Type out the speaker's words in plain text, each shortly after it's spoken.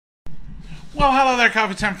Well, hello there,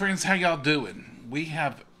 Coffee Time friends. How y'all doing? We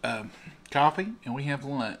have coffee and we have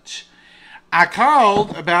lunch. I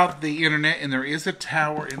called about the internet, and there is a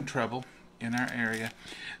tower in trouble in our area.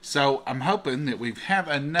 So I'm hoping that we have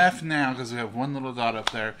enough now, because we have one little dot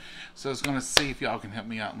up there. So I was going to see if y'all can help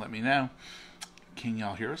me out and let me know. Can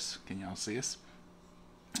y'all hear us? Can y'all see us?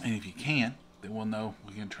 And if you can, then we'll know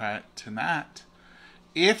we can try it tonight.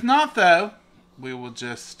 If not, though, we will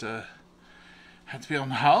just have to be on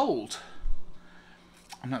hold.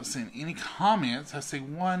 I'm not seeing any comments. I see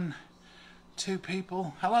 1, 2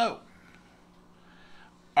 people. Hello.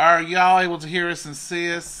 Are y'all able to hear us and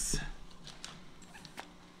see us?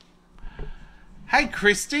 Hey,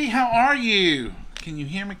 Christy. How are you? Can you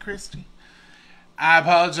hear me, Christy? I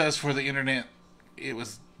apologize for the internet. It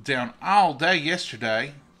was down all day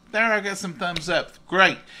yesterday. There, I got some thumbs up.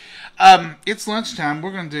 Great. It's lunchtime.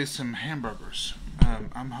 We're going to do some hamburgers.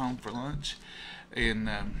 I'm home for lunch. And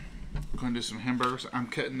going to do some hamburgers. I'm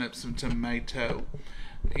cutting up some tomato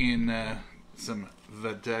and some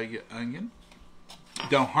Vidalia onion.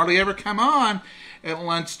 Don't hardly ever come on at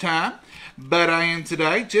lunchtime, but I am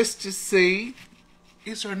today just to see,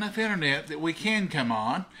 is there enough internet that we can come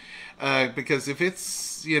on? Because if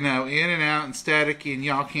it's, in and out and static and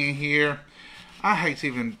y'all can't hear, I hate to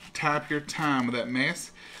even type your time with that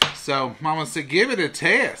mess. So Mama said, give it a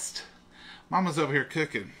test. Mama's over here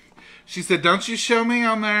cooking. She said, don't you show me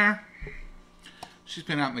on there. She's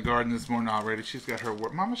been out in the garden this morning already. She's got her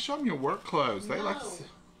work. Mama, show me your work clothes. No. They like to see.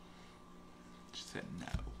 She said no.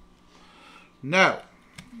 No.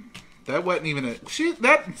 That wasn't even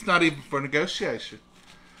that's not even for negotiation.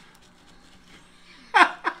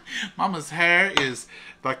 Mama's hair is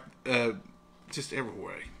like just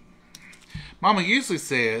everywhere. Mama usually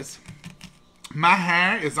says, my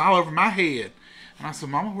hair is all over my head. And I said,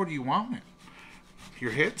 Mama, where do you want it?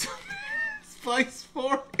 Your head's place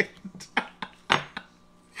for it.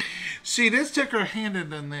 She just took her hand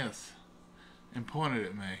and done this and pointed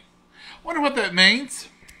at me. Wonder what that means.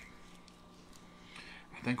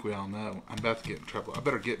 I think we all know. I'm about to get in trouble. I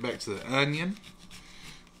better get back to the onion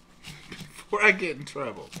before I get in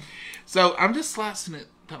trouble. So I'm just slicing it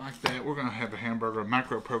like that. We're going to have a hamburger, a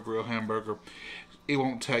Micro Pro Grill hamburger. It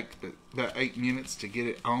won't take about 8 minutes to get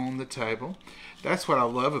it on the table. That's what I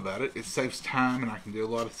love about it. It saves time and I can do a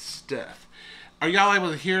lot of stuff. Are y'all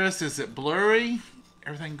able to hear us? Is it blurry?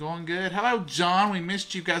 Everything going good? Hello, John. We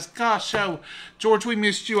missed you guys. Gosh, George, we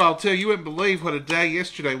missed you. I'll tell you, you wouldn't believe what a day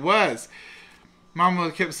yesterday was. Mama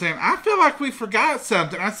kept saying, I feel like we forgot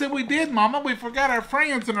something. I said, we did, Mama. We forgot our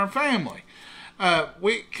friends and our family.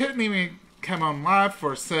 We couldn't even come on live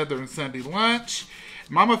for Southern Sunday lunch.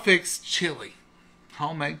 Mama fixed chili.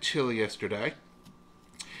 Homemade chili yesterday.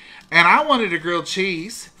 And I wanted a grilled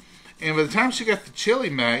cheese. And by the time she got the chili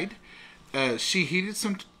made, she heated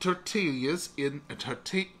some tortillas in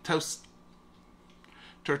tortilla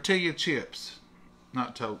chips.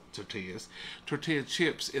 Not tortillas. Tortilla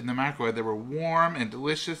chips in the microwave. They were warm and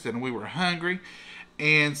delicious, and we were hungry.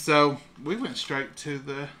 And so we went straight to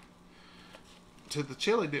the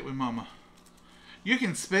chili, didn't we, Mama? You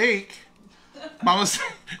can speak. Mama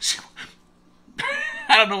said,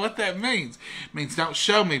 I don't know what that means. It means don't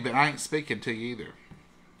show me, but I ain't speaking to you either.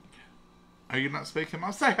 Are you not speaking?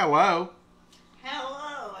 Mama, say hello.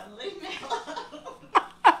 Hello, and leave me alone.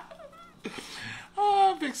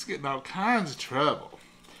 Oh, Vic's getting all kinds of trouble.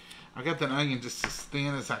 I got that onion just as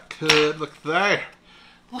thin as I could. Look there.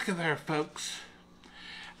 Look at there, folks.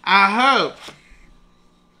 I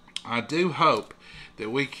do hope that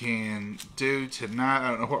we can do tonight. I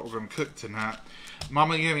don't know what we're going to cook tonight.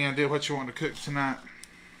 Mama, you have any idea what you want to cook tonight?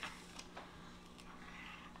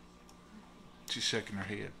 She's shaking her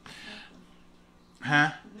head.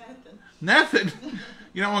 Huh? Nothing. Nothing?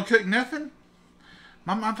 You don't want to cook nothing?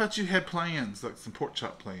 Mama, I thought you had plans, like some pork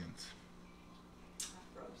chop plans. I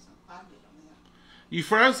froze them. I did them. You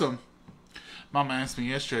froze them? Mama asked me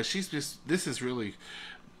yesterday.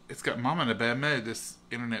 It's got Mama in a bad mood, this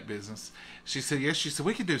internet business. She said, yes, she said,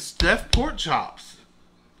 we could do stuffed pork chops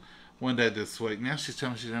one day this week. Now she's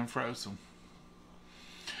telling me she done froze them.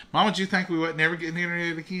 Mama, do you think we wouldn't ever get the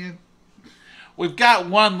internet again? We've got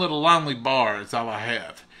one little lonely bar, is all I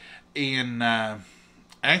have. And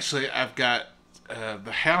actually, I've got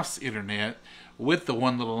the house internet with the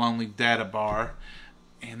one little lonely data bar.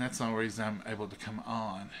 And that's the only reason I'm able to come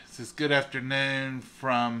on. It says, good afternoon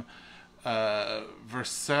from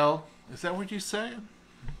Versailles. Is that what you said?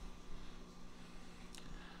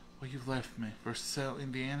 Well, you've left me. Versailles,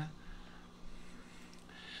 Indiana.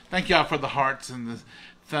 Thank y'all for the hearts and the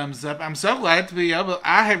thumbs up. I'm so glad to be able.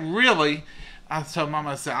 I told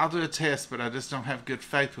Mama, I said, I'll do a test, but I just don't have good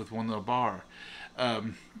faith with one little bar.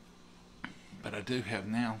 but I do have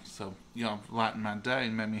now. So y'all lightened my day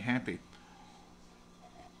and made me happy.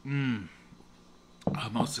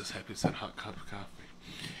 Almost as happy as that hot cup of coffee.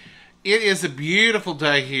 It is a beautiful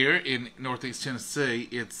day here in Northeast Tennessee.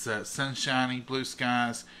 It's sunshiny, blue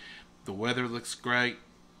skies. The weather looks great.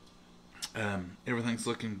 Everything's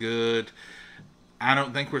looking good. I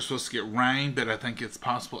don't think we're supposed to get rain, but I think it's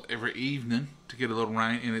possible every evening to get a little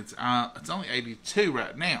rain. And it's only 82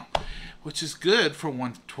 right now, which is good for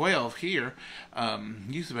 112 here.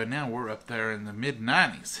 Usually by now we're up there in the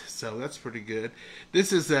mid-90s, so that's pretty good. This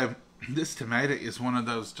tomato is one of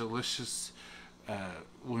those delicious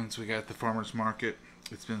ones we got at the farmer's market.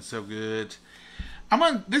 It's been so good.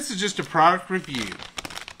 This is just a product review.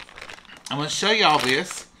 I'm going to show y'all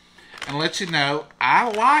this and let you know I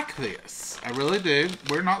like this. I really do.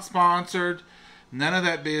 We're not sponsored. None of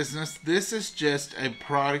that business. This is just a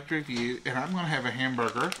product review, and I'm going to have a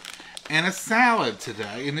hamburger and a salad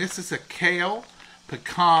today. And this is a kale,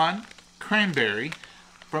 pecan, cranberry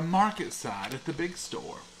from Market Side at the big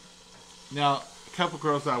store. Now, a couple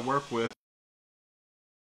girls I work with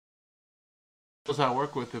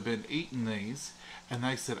have been eating these, and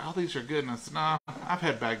they said, "Oh, these are good." And I said, "No, I've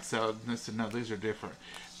had bag salad." And they said, "No, these are different."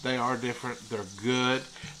 They are different. They're good.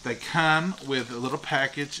 They come with a little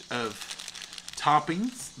package of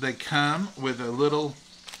toppings. They come with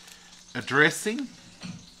a dressing,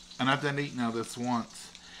 and I've done eating all this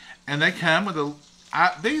once. And they come with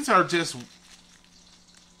these are just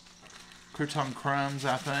crouton crumbs,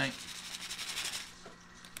 I think.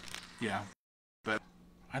 Yeah. But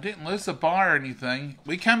I didn't lose the bar or anything.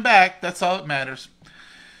 We come back. That's all that matters.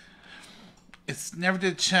 It's never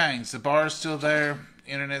did change. The bar is still there.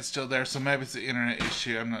 Internet's still there. So maybe it's an internet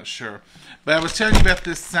issue. I'm not sure. But I was telling you about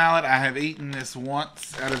this salad. I have eaten this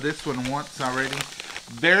once. Out of this one once already.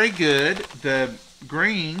 Very good. The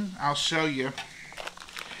green, I'll show you.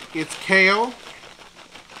 It's kale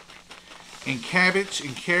and cabbage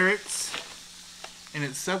and carrots. And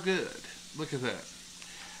it's so good. Look at that.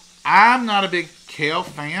 I'm not a big kale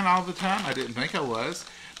fan all the time. I didn't think I was.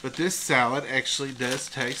 But this salad actually does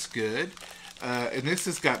taste good. And this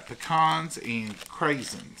has got pecans and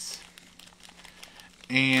craisins.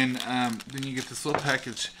 And then you get this little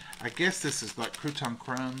package. I guess this is like crouton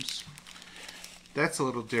crumbs. That's a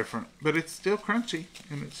little different. But it's still crunchy.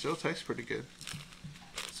 And it still tastes pretty good.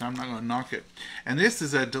 So I'm not going to knock it. And this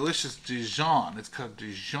is a delicious Dijon. It's called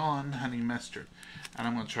Dijon honey mustard. And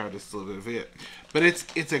I'm going to try just a little bit of it. But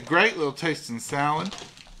it's a great little tasting salad.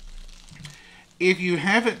 If you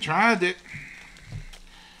haven't tried it,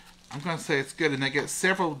 I'm going to say it's good. And they get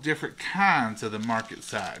several different kinds of the Market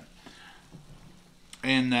Side.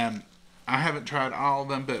 And I haven't tried all of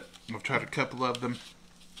them, but I've tried a couple of them.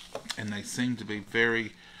 And they seem to be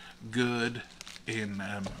very good. And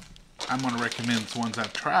I'm going to recommend the ones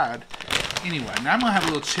I've tried. Anyway, now I'm going to have a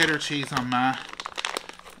little cheddar cheese on my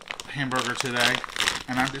hamburger today.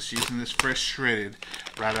 And I'm just using this fresh shredded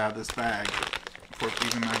right out of this bag for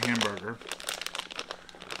eating my hamburger.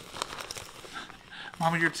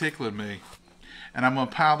 Mama, you're tickling me. And I'm going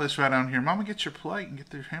to pile this right on here. Mama, get your plate and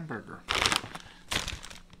get your hamburger.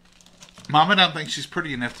 Mama don't think she's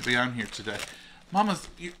pretty enough to be on here today. Mama's...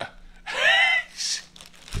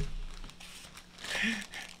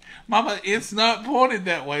 Mama, it's not pointed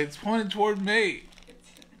that way. It's pointed toward me.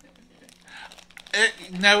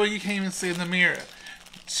 No, you can't even see in the mirror.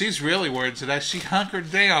 She's really worried today. She hunkered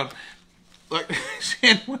down. Like,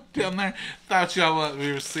 she went down there. Thought y'all would be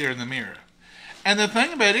able to see her in the mirror. And the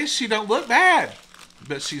thing about it is, she don't look bad.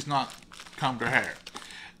 But she's not combed her hair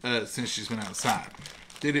since she's been outside.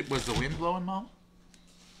 Was the wind blowing, Mom?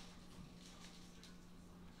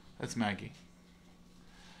 That's Maggie.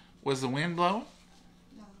 Was the wind blowing?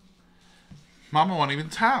 No. Mama won't even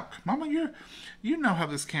talk. Mama, you know how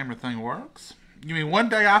this camera thing works. You mean one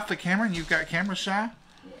day off the camera and you've got camera shy?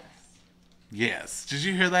 Yes. Yes. Did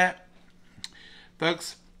you hear that?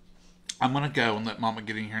 Folks, I'm going to go and let Mama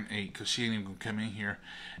get in here and eat because she ain't even going to come in here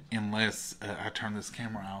unless I turn this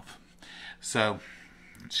camera off. So,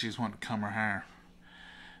 she's wanting to comb her hair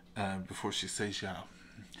before she sees y'all.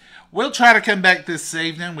 We'll try to come back this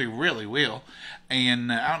evening. We really will.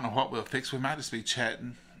 And I don't know what we'll fix. We might just be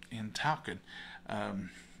chatting and talking.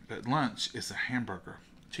 But lunch is a hamburger,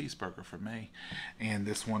 cheeseburger for me. And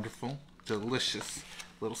this wonderful, delicious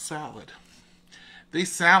little salad.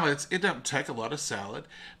 These salads, it doesn't take a lot of salad,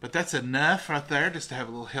 but that's enough right there just to have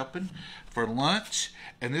a little helping for lunch.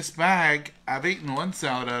 And this bag, I've eaten one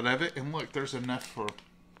salad out of it, and look, there's enough for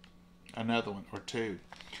another one or two.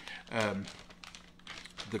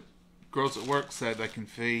 The girls at work said they can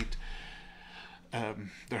feed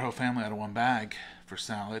their whole family out of one bag for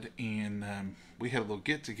salad, and we had a little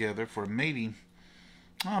get together for a meeting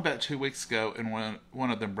about 2 weeks ago, and one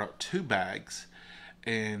of them brought 2 bags,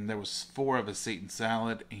 and there was 4 of us eating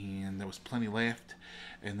salad, and there was plenty left.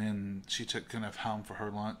 And then she took enough home for her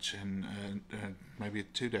lunch, and maybe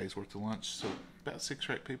 2 days worth of lunch. So about 6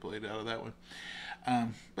 or 8 people ate out of that one.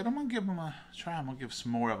 But I'm gonna give them a try. I'm gonna give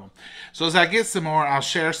some more of them. So as I get some more, I'll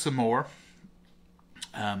share some more,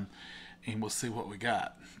 and we'll see what we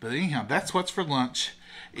got. But anyhow, that's what's for lunch.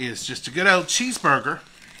 Is just a good old cheeseburger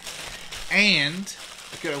and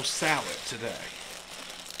a good old salad today.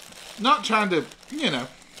 Not trying to,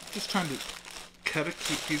 just trying to cut a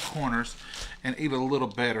few corners and eat a little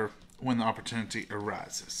better when the opportunity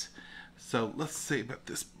arises. So let's see about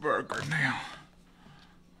this burger now.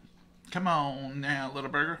 Come on now, little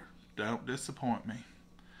burger. Don't disappoint me.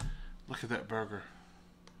 Look at that burger.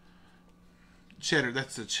 Cheddar,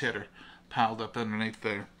 that's the cheddar piled up underneath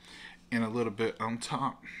there and a little bit on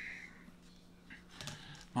top.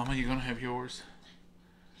 Mama, you gonna have yours?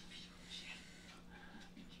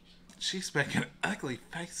 She's making ugly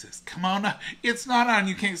faces. Come on now. It's not on.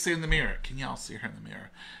 You can't see in the mirror. Can y'all see her in the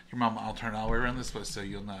mirror? Your mama, I'll turn all the way around this way so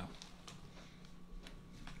you'll know.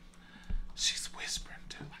 She's whispering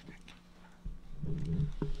too.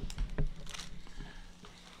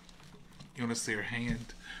 You want to see her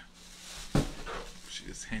hand? She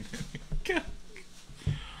just handed me.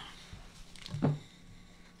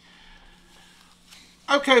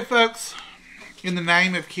 Okay, folks. In the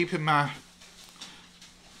name of keeping myself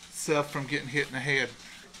from getting hit in the head,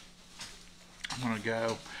 I'm going to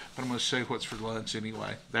go. But I'm going to show you what's for lunch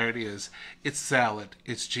anyway. There it is. It's salad.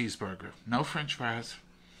 It's cheeseburger. No french fries.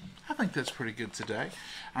 I think that's pretty good today.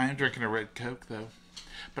 I am drinking a red Coke, though.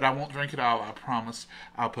 But I won't drink it all, I promise.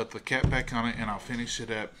 I'll put the cap back on it, and I'll finish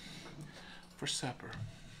it up for supper.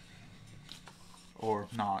 Or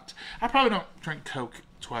not. I probably don't drink Coke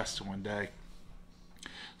twice in one day.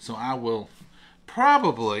 So I will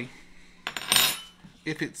probably,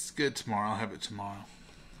 if it's good tomorrow, I'll have it tomorrow.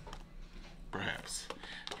 Perhaps.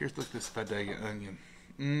 Here's, look at this bodega onion.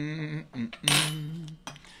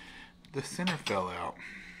 The center fell out.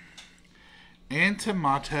 And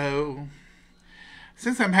tomato.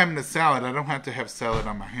 Since I'm having a salad, I don't have to have salad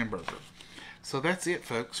on my hamburger. So that's it,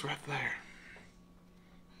 folks, right there.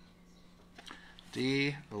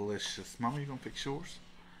 Delicious. Mama, you gonna fix yours?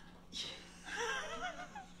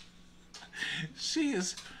 She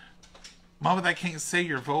is... Mama, they can't see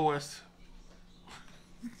your voice.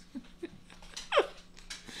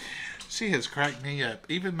 She has cracked me up.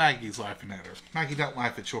 Even Maggie's laughing at her. Maggie, don't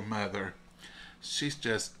laugh at your mother. She's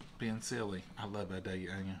just being silly. I love that day,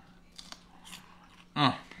 Anya.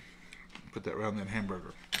 Put that around that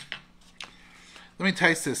hamburger. Let me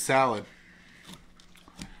taste this salad,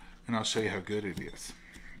 and I'll show you how good it is.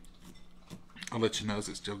 I'll let you know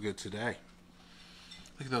it's still good today.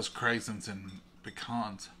 Look at those craisins and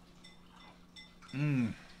pecans.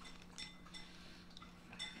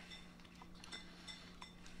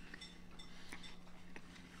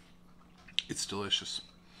 It's delicious.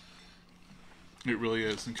 It really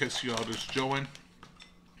is. In case you all just join,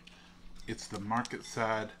 it's the market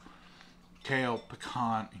side kale,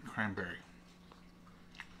 pecan, and cranberry.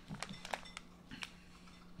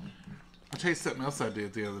 I'll tell you something else I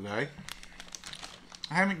did the other day.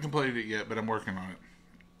 I haven't completed it yet, but I'm working on it.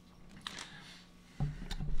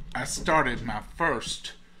 I started my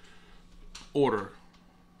first order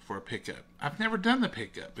for a pickup. I've never done the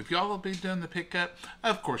pickup. If y'all have been doing the pickup,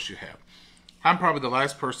 of course you have. I'm probably the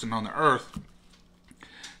last person on the earth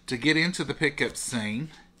to get into the pickup scene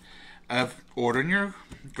of ordering your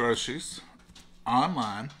groceries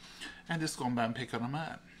online and just going by and picking them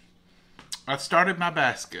up. I've started my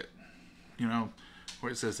basket, you know,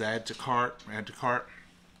 where it says add to cart, add to cart.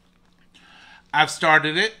 I've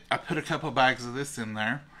started it. I put a couple bags of this in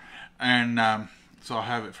there, and so I'll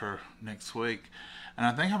have it for next week. And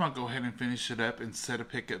I think I'm going to go ahead and finish it up and set a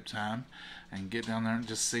pickup time and get down there and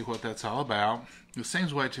just see what that's all about. It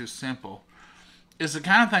seems way too simple. It's the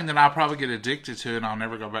kind of thing that I'll probably get addicted to, and I'll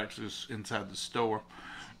never go back to this inside the store.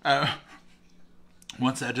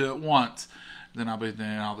 Once I do it once, then I'll be doing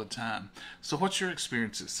it all the time. So what's your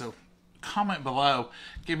experiences? So comment below.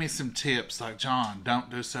 Give me some tips like, John, don't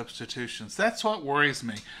do substitutions. That's what worries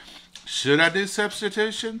me. Should I do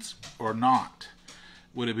substitutions or not?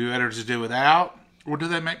 Would it be better to do without? Or do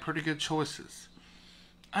they make pretty good choices?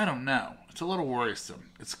 I don't know. It's a little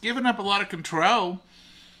worrisome. It's giving up a lot of control.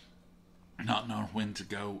 Not knowing when to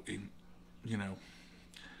go in, you know.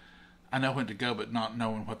 I know when to go, but not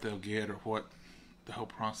knowing what they'll get or what the whole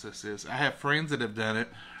process is. I have friends that have done it.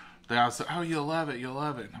 They all say, oh, you'll love it, you'll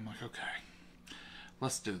love it. And I'm like, okay,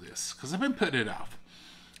 let's do this. Because I've been putting it off.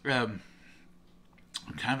 I'm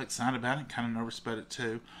kind of excited about it, kind of nervous about it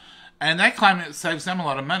too. And they claim it saves them a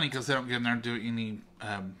lot of money because they don't get in there and do any,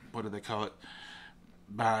 what do they call it,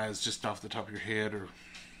 buys just off the top of your head, or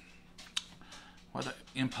what,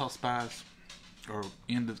 impulse buys, or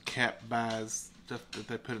end of cap buys, stuff that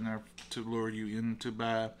they put in there to lure you in to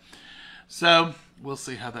buy. So we'll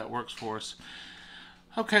see how that works for us.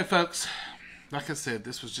 Okay, folks, like I said,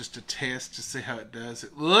 this was just a test to see how it does.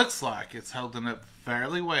 It looks like it's holding up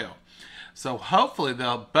fairly well. So hopefully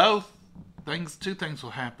two things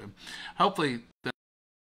will happen. Hopefully they'll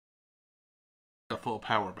get full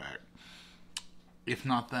power back. If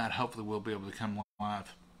not that, hopefully we'll be able to come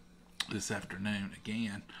live this afternoon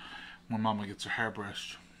again when Mama gets her hair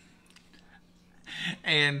brushed.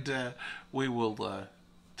 And we will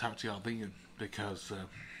talk to y'all then, because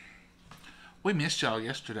we missed y'all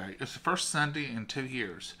yesterday. It's the first Sunday in 2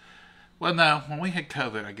 years. Well, no, when we had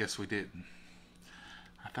COVID, I guess we didn't.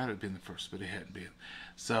 I thought it had been the first, but it hadn't been.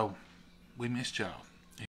 So we missed y'all.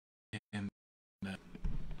 And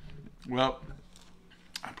well,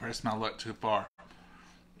 I pressed my luck too far.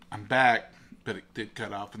 I'm back, but it did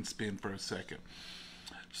cut off and spin for a second.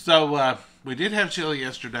 So we did have chili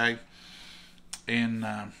yesterday, and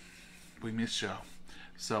we missed y'all.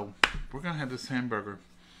 So we're going to have this hamburger,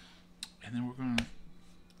 and then we're going to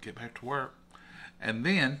get back to work. And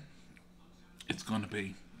then it's going to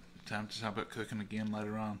be time to talk about cooking again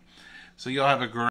later on. So y'all have a great